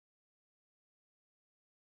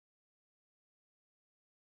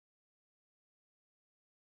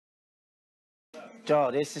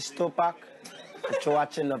Joe, this is Tupac. But you're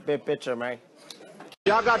watching the big picture, man.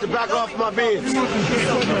 Y'all got to back off my beds.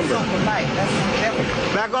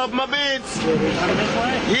 Back off my beds.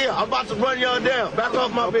 Yeah, I'm about to run y'all down. Back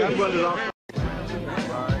off my beds.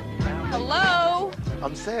 Hello?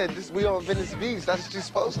 I'm saying, we on Venice Beach. That's what you're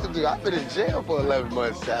supposed to do. I've been in jail for 11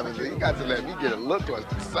 months, Savage. You got to let me get a look or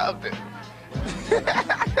something.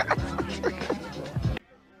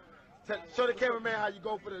 Show the cameraman how you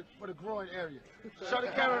go for the groin area. Show the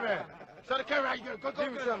cameraman. Show the camera how you go.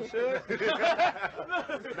 Give me something, shit.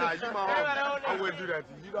 Nah, you my homie. I wouldn't do that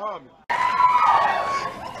to you. You the homie.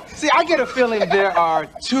 See, I get a feeling there are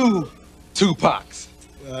two Tupacs.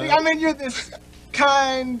 I mean, you're this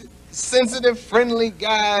kind, sensitive, friendly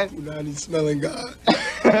guy. Punani smelling guy.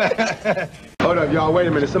 Hold up, y'all. Wait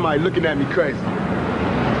a minute. Somebody looking at me crazy.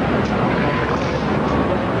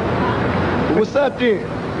 Well, what's up then?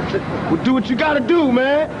 Well, do what you gotta do,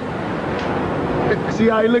 man. See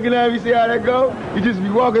how he looking at me? See how that go? You just be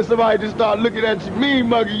walking, somebody just start looking at you mean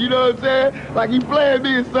muggy, you know what I'm saying? Like he playing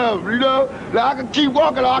me or something, you know? Now I can keep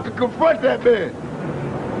walking or I can confront that man.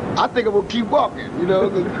 I think I'm gonna keep walking, you know?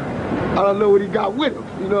 'Cause I don't know what he got with him,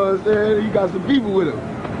 you know what I'm saying? He got some people with him.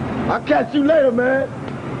 I'll catch you later, man.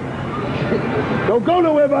 Don't go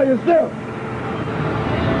nowhere by yourself.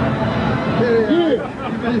 Yeah.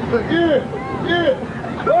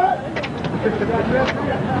 What?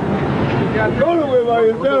 Go nowhere by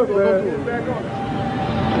yourself, man.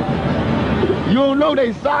 You don't know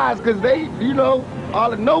their size because they, you know,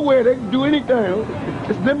 out of nowhere, they can do anything.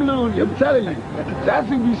 It's them little, I'm telling you. That's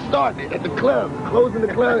who we started at the club, closing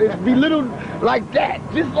the club. It's be little like that,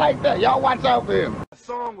 just like that. Y'all watch out for him. A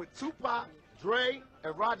song with Tupac, Dre,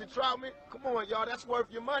 and Roger Troutman. Come on, y'all, that's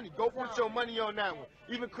worth your money. Go put your money on that one.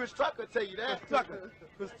 Even Chris Tucker tell you that.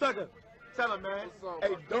 Chris Tucker. Tell him, man.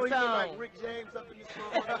 Hey, don't even like Rick James up in this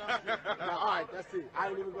song. Nah, all right, that's it. I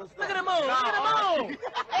ain't even gonna stop. Look at the moon, look at the moon.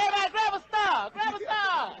 Everybody grab a star, grab a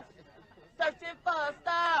star. Searching for a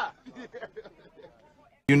star.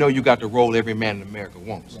 You know you got the role every man in America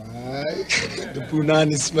wants. Right. The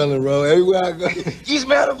Punani smelling, bro. Everywhere I go. You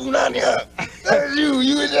smell the Punani, huh? That's you.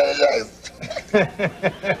 You and your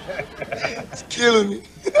It's killing me.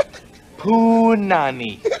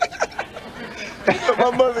 Punani. My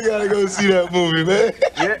mother gotta go see that movie, man.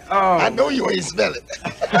 Yeah. I know you ain't smell it.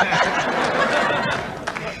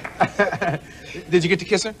 Did you get to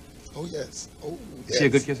kiss her? Oh, yes. Oh, yes. Is she a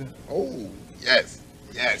good kisser? Oh, yes.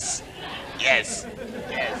 Yes. Yes.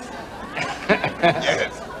 Yes.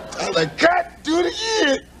 Yes. I was like, cut, do it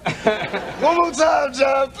again. One more time,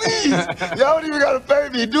 John, please. Y'all don't even gotta pay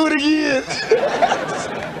me. Do it again.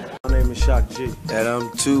 My name is Shock G. And I'm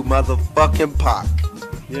too motherfucking Pac.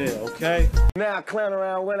 Yeah, okay. Now I clown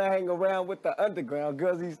around when I hang around with the underground.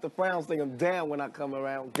 Girls used to frown, sing them down when I come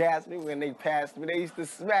around. Gas me when they passed me. They used to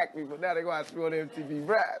smack me, but now they watch me on MTV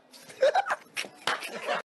Rap.